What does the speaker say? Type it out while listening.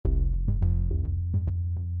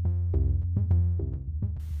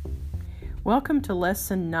Welcome to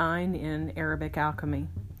Lesson 9 in Arabic Alchemy.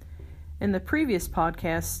 In the previous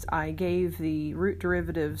podcast, I gave the root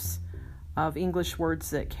derivatives of English words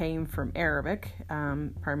that came from Arabic,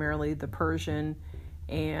 primarily the Persian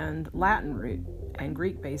and Latin root and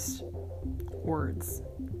Greek-based words.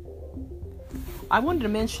 I wanted to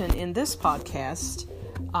mention in this podcast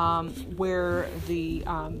where the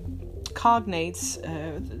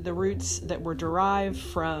cognates, the roots that were derived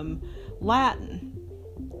from Latin,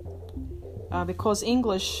 because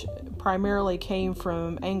English primarily came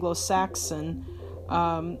from Anglo-Saxon,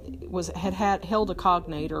 had held a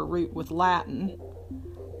cognate or root with Latin.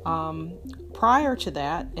 Prior to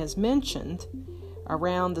that, as mentioned,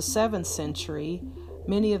 around the 7th century,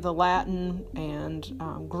 many of the Latin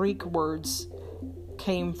and Greek words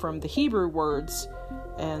came from the Hebrew words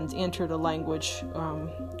and entered a language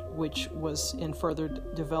which was in further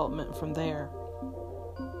development from there.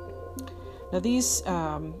 Now these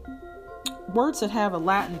words that have a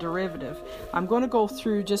Latin derivative, I'm going to go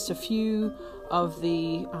through just a few of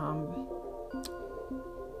the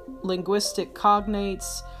linguistic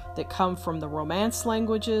cognates that come from the Romance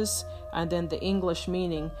languages and then the English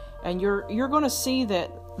meaning. And you're going to see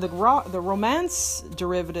that the Romance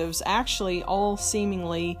derivatives actually all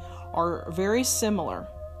seemingly are very similar.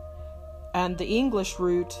 And the English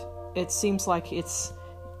root, it seems like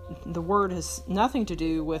the word has nothing to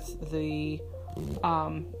do with the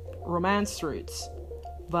Romance roots,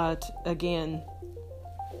 but again,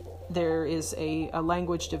 there is a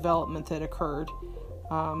language development that occurred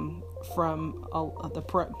from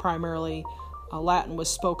primarily Latin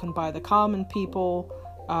was spoken by the common people,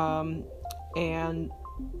 and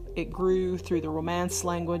it grew through the Romance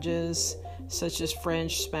languages such as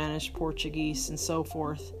French, Spanish, Portuguese, and so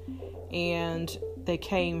forth, and they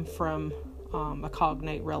came from a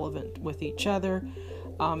cognate relevant with each other.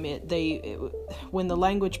 When the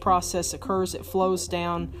language process occurs, it flows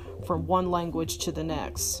down from one language to the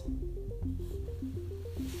next.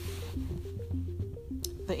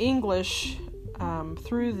 The English,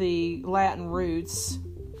 through the Latin roots,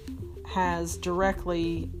 has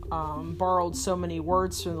directly borrowed so many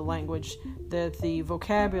words from the language that the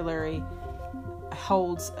vocabulary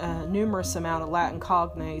holds a numerous amount of Latin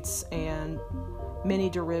cognates and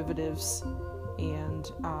many derivatives,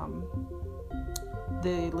 and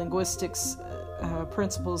the linguistics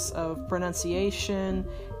principles of pronunciation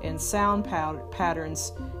and sound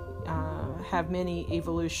patterns have many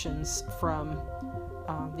evolutions from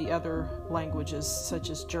the other languages, such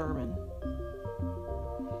as German.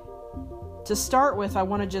 To start with, I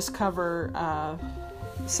want to just cover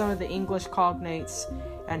some of the English cognates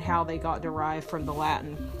and how they got derived from the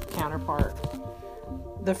Latin counterpart.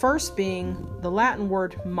 The first being the Latin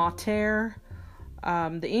word mater.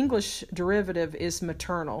 The English derivative is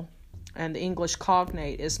maternal, and the English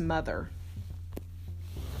cognate is mother.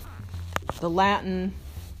 The Latin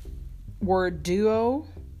word duo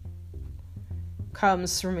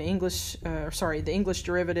comes from the English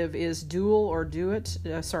derivative is dual or duet,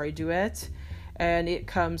 and it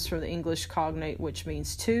comes from the English cognate, which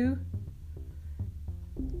means two.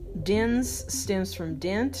 Dens stems from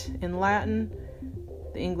dent in Latin.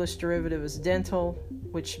 The English derivative is dental,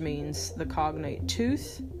 which means the cognate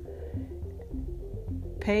tooth.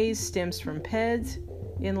 Pes stems from ped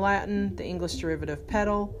in Latin, the English derivative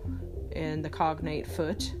pedal, and the cognate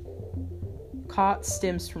foot. Cot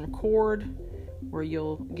stems from cord, where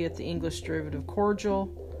you'll get the English derivative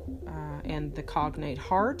cordial and the cognate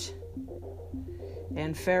heart.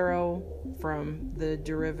 And pharaoh from the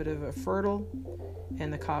derivative of fertile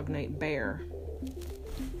and the cognate bear.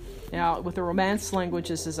 Now, with the Romance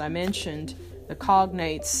languages, as I mentioned, the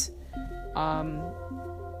cognates,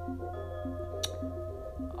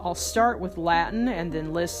 I'll start with Latin and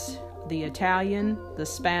then list the Italian, the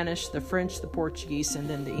Spanish, the French, the Portuguese, and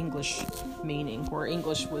then the English meaning, where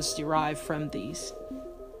English was derived from these.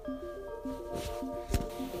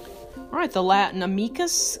 All right, the Latin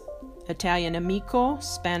amicus, Italian amico,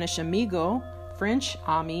 Spanish amigo, French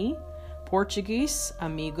ami, Portuguese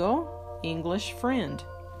amigo, English friend.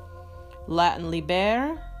 Latin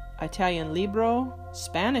liber, Italian libro,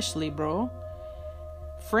 Spanish libro,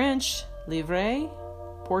 French livre,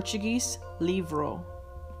 Portuguese livro,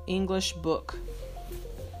 English book.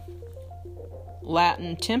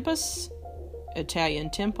 Latin tempus,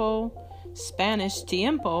 Italian tempo, Spanish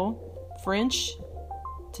tiempo, French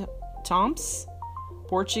temps,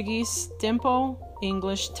 Portuguese tempo,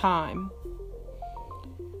 English time.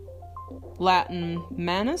 Latin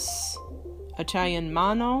manus, Italian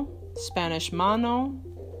mano, Spanish mano,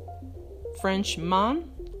 French man,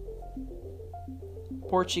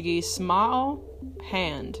 Portuguese mão,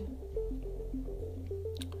 hand.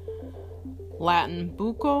 Latin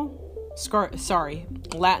buca,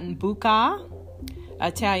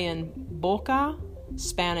 Italian bocca,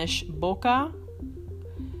 Spanish boca,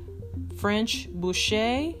 French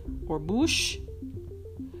bouche or bouche,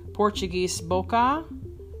 Portuguese boca,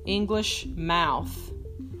 English mouth.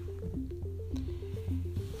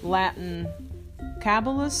 Latin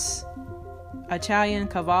caballus, Italian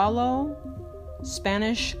cavallo,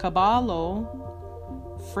 Spanish caballo,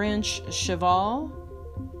 French cheval,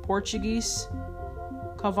 Portuguese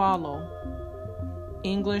cavallo,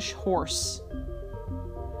 English horse.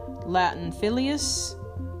 Latin filius,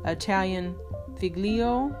 Italian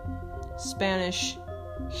figlio, Spanish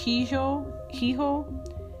hijo,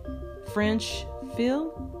 French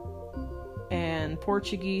fil, and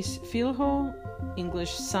Portuguese filho,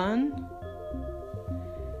 English son.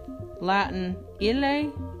 Latin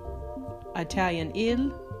ille, Italian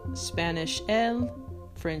il, Spanish el,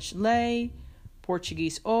 French lei,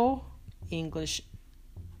 Portuguese o, English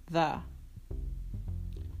the.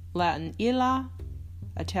 Latin illa,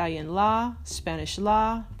 Italian la, Spanish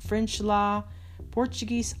la, French la,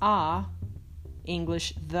 Portuguese a,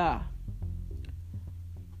 English the.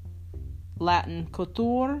 Latin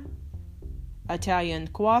quator, Italian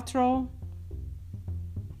quattro,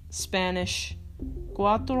 Spanish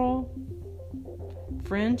quattro,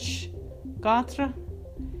 French quatre,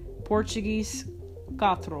 Portuguese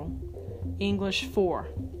quattro, English four.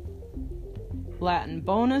 Latin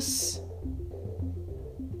bonus,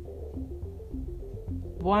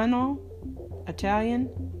 bueno, Italian,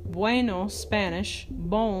 bueno, Spanish,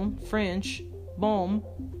 bon, French, bon,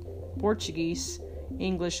 Portuguese,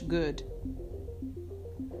 English good.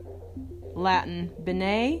 Latin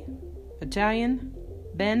bene, Italian,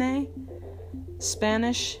 bene,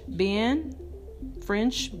 Spanish bien,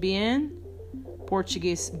 French bien,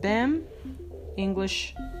 Portuguese bem,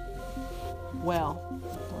 English well.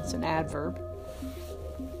 That's an adverb.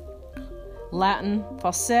 Latin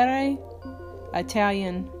facere,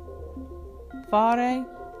 Italian fare,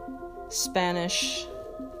 Spanish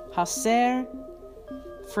hacer,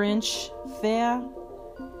 French faire,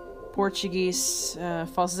 Portuguese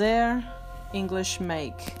fazer, English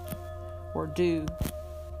make or do.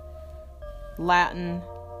 Latin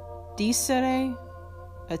dicere,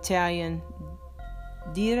 Italian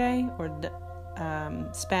dire or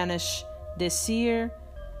Spanish decir,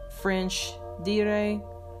 French dire,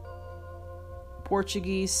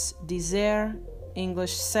 Portuguese dizer,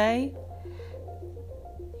 English say.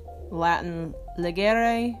 Latin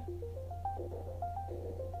legere,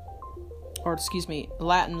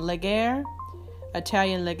 Latin legere,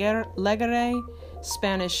 Italian legere,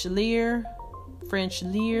 Spanish lire, French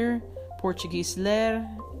lire, Portuguese ler,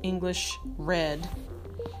 English read.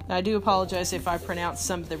 Now, I do apologize if I pronounce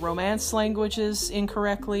some of the Romance languages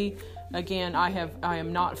incorrectly. Again, I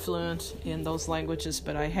am not fluent in those languages,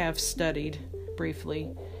 but I have studied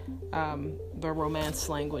briefly the Romance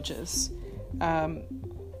languages.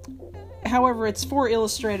 However, it's for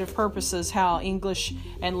illustrative purposes how English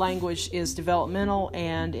and language is developmental,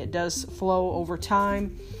 and it does flow over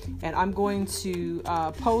time. And I'm going to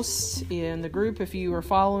post in the group, if you are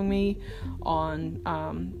following me on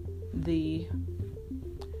the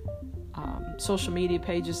social media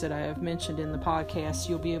pages that I have mentioned in the podcast,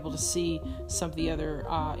 you'll be able to see some of the other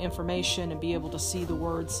information and be able to see the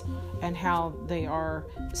words and how they are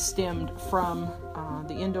stemmed from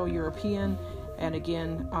the Indo-European. And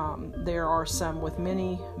again, there are some with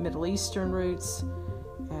many Middle Eastern roots,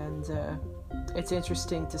 and it's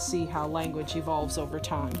interesting to see how language evolves over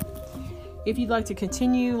time. If you'd like to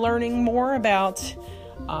continue learning more about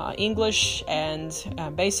English and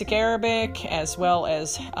basic Arabic, as well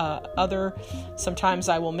as sometimes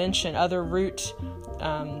I will mention other root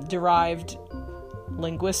derived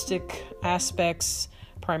linguistic aspects,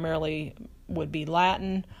 primarily would be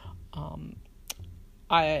Latin.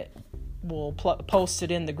 I will post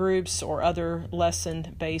it in the groups or other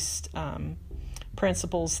lesson-based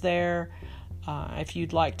principles there. If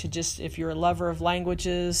you'd like to if you're a lover of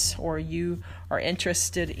languages, or you are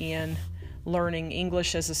interested in learning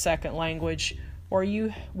English as a second language, or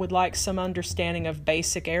you would like some understanding of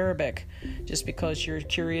basic Arabic, just because you're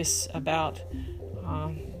curious about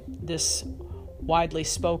this widely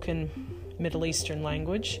spoken Middle Eastern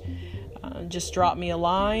language, just drop me a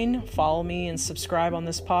line, follow me, and subscribe on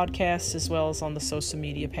this podcast as well as on the social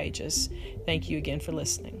media pages. Thank you again for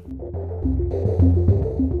listening.